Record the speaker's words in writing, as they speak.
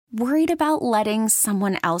Worried about letting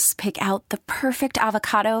someone else pick out the perfect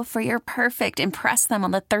avocado for your perfect impress them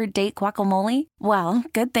on the third date guacamole? Well,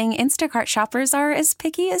 good thing Instacart shoppers are as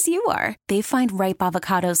picky as you are. They find ripe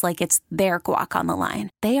avocados like it's their guac on the line.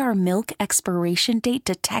 They are milk expiration date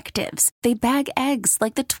detectives. They bag eggs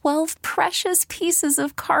like the 12 precious pieces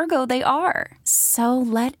of cargo they are. So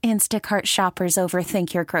let Instacart shoppers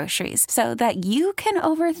overthink your groceries so that you can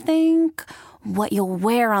overthink what you'll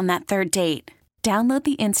wear on that third date. Download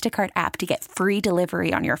the Instacart app to get free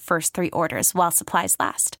delivery on your first 3 orders while supplies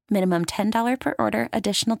last. Minimum $10 per order.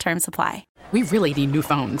 Additional terms apply. We really need new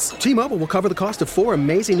phones. T-Mobile will cover the cost of 4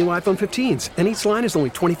 amazing new iPhone 15s, and each line is only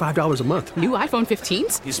 $25 a month. New iPhone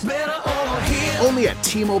 15s? It's better over here. Only at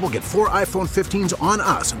T-Mobile, get 4 iPhone 15s on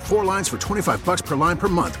us and 4 lines for $25 per line per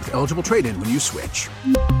month with eligible trade-in when you switch.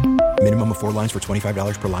 Minimum of 4 lines for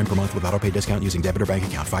 $25 per line per month with autopay discount using debit or bank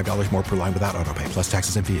account. $5 more per line without autopay, plus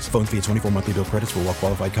taxes and fees. Phone fee at 24 monthly bill credits for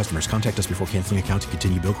well-qualified customers. Contact us before canceling account to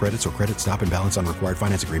continue bill credits or credit stop and balance on required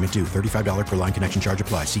finance agreement due. $35 per line connection charge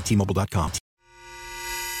applies. See T-Mobile.com.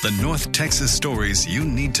 The North Texas stories you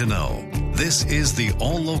need to know. This is the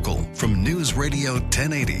All Local from News Radio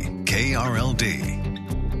 1080 KRLD.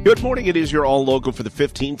 Good morning. It is your All Local for the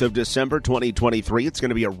 15th of December, 2023. It's going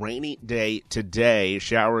to be a rainy day today.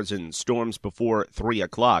 Showers and storms before 3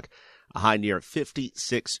 o'clock. A high near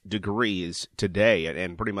 56 degrees today.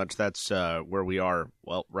 And pretty much that's where we are,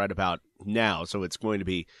 well, right about now. So it's going to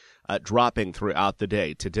be dropping throughout the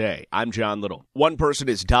day today. I'm John Little. One person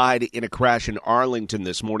has died in a crash in Arlington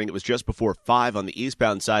this morning. It was just before 5 on the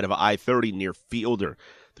eastbound side of I-30 near Fielder.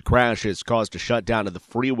 The crash has caused a shutdown of the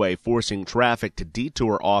freeway, forcing traffic to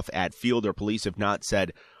detour off at Fielder. Police have not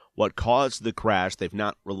said what caused the crash. They've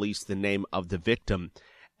not released the name of the victim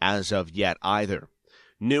as of yet either.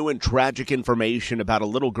 New and tragic information about a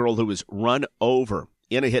little girl who was run over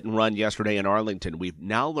in a hit-and-run yesterday in Arlington. We've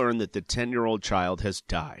now learned that the 10-year-old child has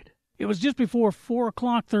died. It was just before 4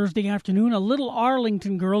 o'clock Thursday afternoon. A little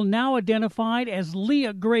Arlington girl, now identified as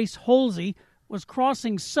Leah Grace Holsey, was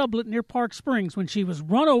crossing Sublet near Park Springs when she was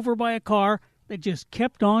run over by a car that just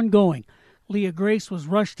kept on going. Leah Grace was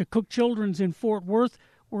rushed to Cook Children's in Fort Worth,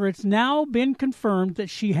 where it's now been confirmed that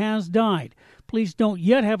she has died. Police don't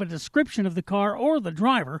yet have a description of the car or the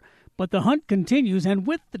driver, but the hunt continues, and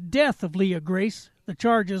with the death of Leah Grace, the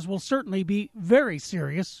charges will certainly be very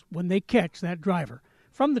serious when they catch that driver.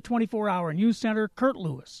 From the 24-hour News Center, Kurt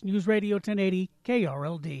Lewis, News Radio 1080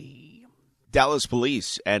 KRLD. Dallas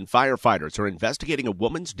police and firefighters are investigating a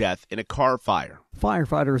woman's death in a car fire.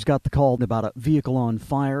 Firefighters got the call about a vehicle on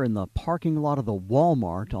fire in the parking lot of the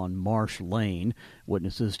Walmart on Marsh Lane.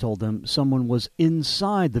 Witnesses told them someone was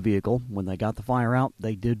inside the vehicle. When they got the fire out,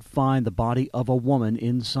 they did find the body of a woman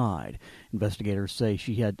inside. Investigators say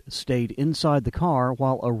she had stayed inside the car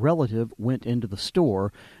while a relative went into the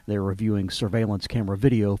store. They're reviewing surveillance camera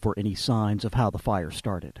video for any signs of how the fire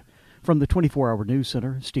started. From the 24-hour News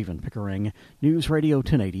Center, Stephen Pickering, News Radio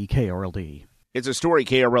 1080 KRLD. It's a story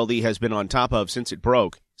KRLD has been on top of since it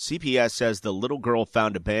broke. CPS says the little girl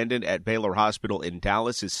found abandoned at Baylor Hospital in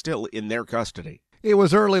Dallas is still in their custody. It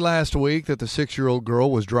was early last week that the 6-year-old girl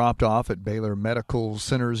was dropped off at Baylor Medical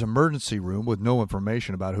Center's emergency room with no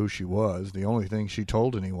information about who she was. The only thing she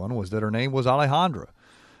told anyone was that her name was Alejandra.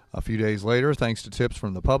 A few days later, thanks to tips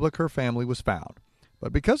from the public, her family was found.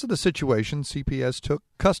 But because of the situation, CPS took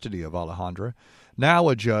custody of Alejandra. Now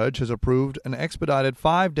a judge has approved an expedited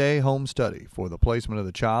 5-day home study for the placement of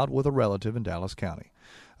the child with a relative in Dallas County.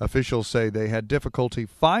 Officials say they had difficulty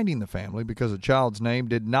finding the family because the child's name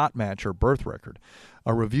did not match her birth record.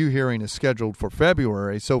 A review hearing is scheduled for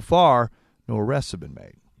February. So far, no arrests have been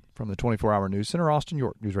made. From the 24-hour News Center, Austin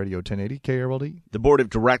York, News Radio 1080 KRLD. The Board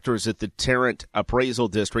of Directors at the Tarrant Appraisal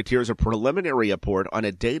District hears a preliminary report on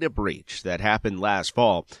a data breach that happened last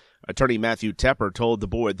fall. Attorney Matthew Tepper told the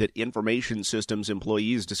board that information systems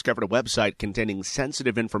employees discovered a website containing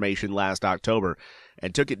sensitive information last October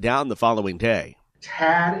and took it down the following day.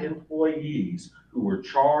 TAD employees who were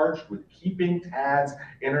charged with keeping TAD's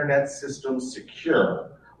internet systems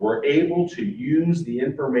secure were able to use the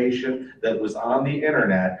information that was on the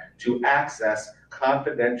internet to access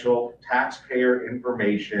confidential taxpayer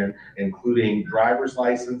information, including driver's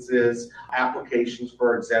licenses, applications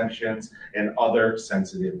for exemptions, and other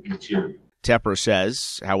sensitive material. Tepper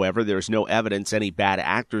says, however, there's no evidence any bad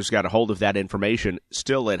actors got a hold of that information.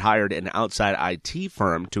 Still, it hired an outside IT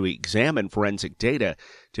firm to examine forensic data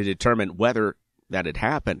to determine whether that had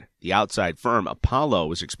happened. The outside firm,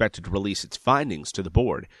 Apollo, is expected to release its findings to the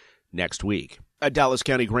board next week. A Dallas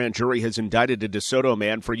County grand jury has indicted a DeSoto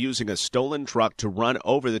man for using a stolen truck to run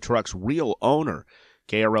over the truck's real owner.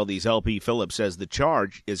 KRLD's LP Phillips says the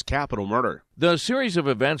charge is capital murder. The series of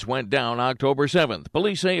events went down October 7th.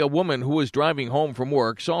 Police say a woman who was driving home from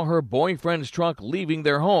work saw her boyfriend's truck leaving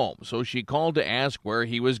their home, so she called to ask where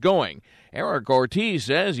he was going. Eric Ortiz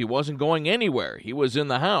says he wasn't going anywhere. He was in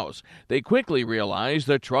the house. They quickly realized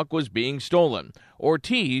the truck was being stolen.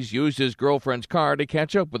 Ortiz used his girlfriend's car to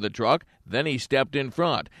catch up with the truck. Then he stepped in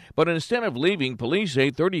front. But instead of leaving, police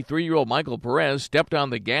say 33-year-old Michael Perez stepped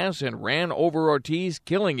on the gas and ran over Ortiz,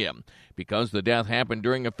 killing him. Because the death happened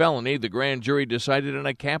during a felony, the grand jury decided on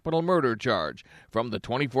a capital murder charge. From the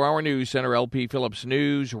 24-hour news center, LP Phillips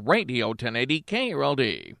News, Radio 1080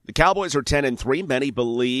 KRLD. The Cowboys are 10-3. Many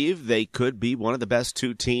believe they could be one of the best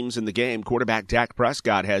two teams in the game. Quarterback Dak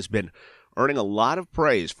Prescott has been earning a lot of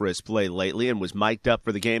praise for his play lately and was mic'd up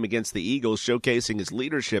for the game against the Eagles, showcasing his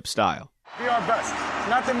leadership style. Be our best.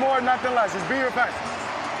 Nothing more, nothing less. Just be your best.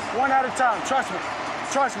 One at a time. Trust me.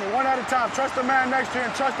 Trust me. One at a time. Trust the man next to you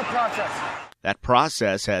and trust the process. That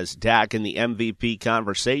process has Dak in the MVP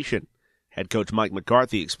conversation. Head coach Mike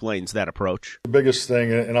McCarthy explains that approach. The biggest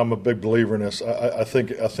thing, and I'm a big believer in this, I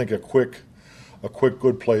think a quick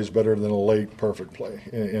good play is better than a late perfect play,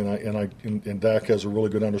 and Dak has a really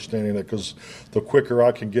good understanding of that, because the quicker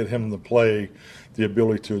I can get him to play, the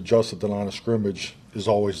ability to adjust at the line of scrimmage is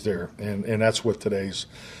always there, and that's what today's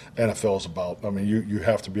NFL is about. I mean, you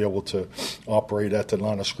have to be able to operate at the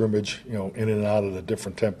line of scrimmage, in and out of the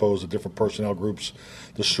different tempos, the different personnel groups,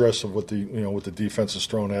 the stress of what the defense is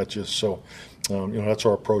throwing at you. So, that's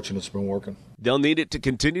our approach, and it's been working. They'll need it to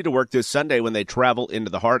continue to work this Sunday when they travel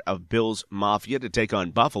into the heart of Bills Mafia to take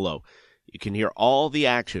on Buffalo. You can hear all the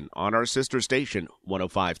action on our sister station,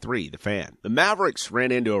 105.3 The Fan. The Mavericks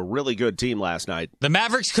ran into a really good team last night. The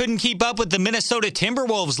Mavericks couldn't keep up with the Minnesota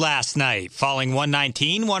Timberwolves last night, falling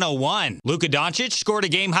 119-101. Luka Doncic scored a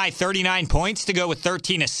game-high 39 points to go with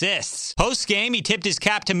 13 assists. Post-game, he tipped his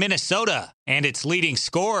cap to Minnesota and its leading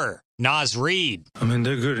scorer, Naz Reid. I mean,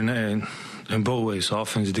 they're good in both ways,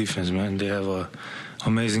 offense, defense, man. They have an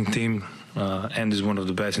amazing team, and is one of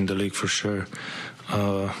the best in the league for sure.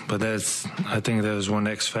 But I think there's one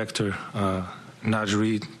X factor. Naz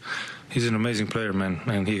Reid, he's an amazing player, man,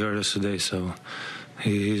 and he hurt us today, so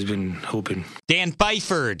he's been hoping. Dan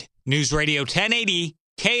Byford, News Radio 1080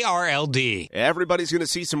 KRLD. Everybody's going to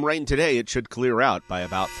see some rain today. It should clear out by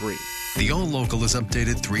about 3. The All Local is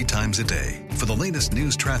updated 3 times a day. For the latest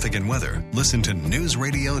news, traffic, and weather, listen to News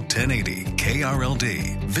Radio 1080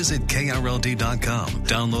 KRLD. Visit KRLD.com,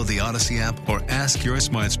 download the Odyssey app, or ask your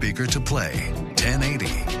smart speaker to play 1080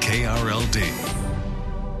 KRLD.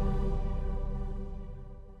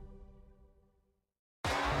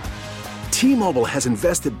 T-Mobile has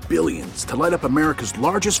invested billions to light up America's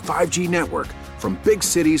largest 5G network, from big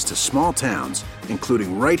cities to small towns,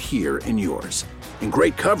 including right here in yours. And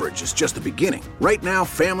great coverage is just the beginning. Right now,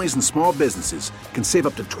 families and small businesses can save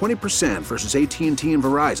up to 20% versus AT&T and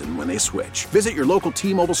Verizon when they switch. Visit your local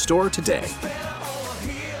T-Mobile store today.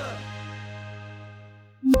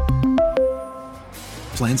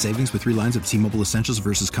 Plan savings with 3 lines of T-Mobile Essentials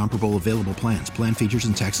versus comparable available plans. Plan features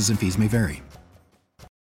and taxes and fees may vary.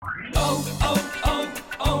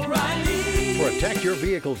 Protect your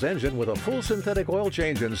vehicle's engine with a full synthetic oil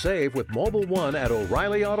change and save with Mobil 1 at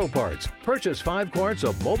O'Reilly Auto Parts. Purchase 5 quarts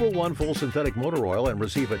of Mobil 1 full synthetic motor oil and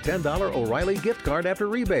receive a $10 O'Reilly gift card after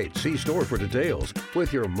rebate. See store for details.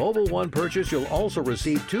 With your Mobil 1 purchase, you'll also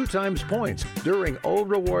receive 2 times points during O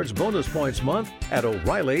Rewards Bonus Points Month at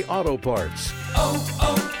O'Reilly Auto Parts.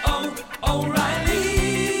 O'Reilly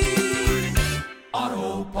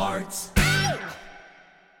Auto Parts.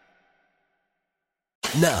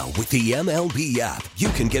 Now, with the MLB app, you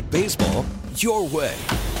can get baseball your way.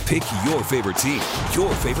 Pick your favorite team,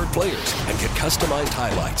 your favorite players, and get customized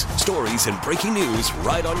highlights, stories, and breaking news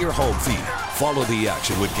right on your home feed. Follow the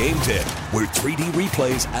action with Game Day, where 3D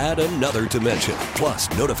replays add another dimension. Plus,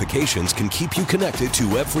 notifications can keep you connected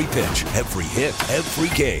to every pitch, every hit,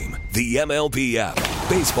 every game. The MLB app.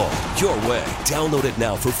 Baseball your way. Download it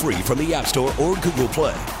now for free from the App Store or Google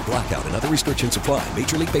Play. Blackout and other restrictions apply.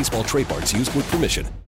 Major League Baseball trademarks used with permission.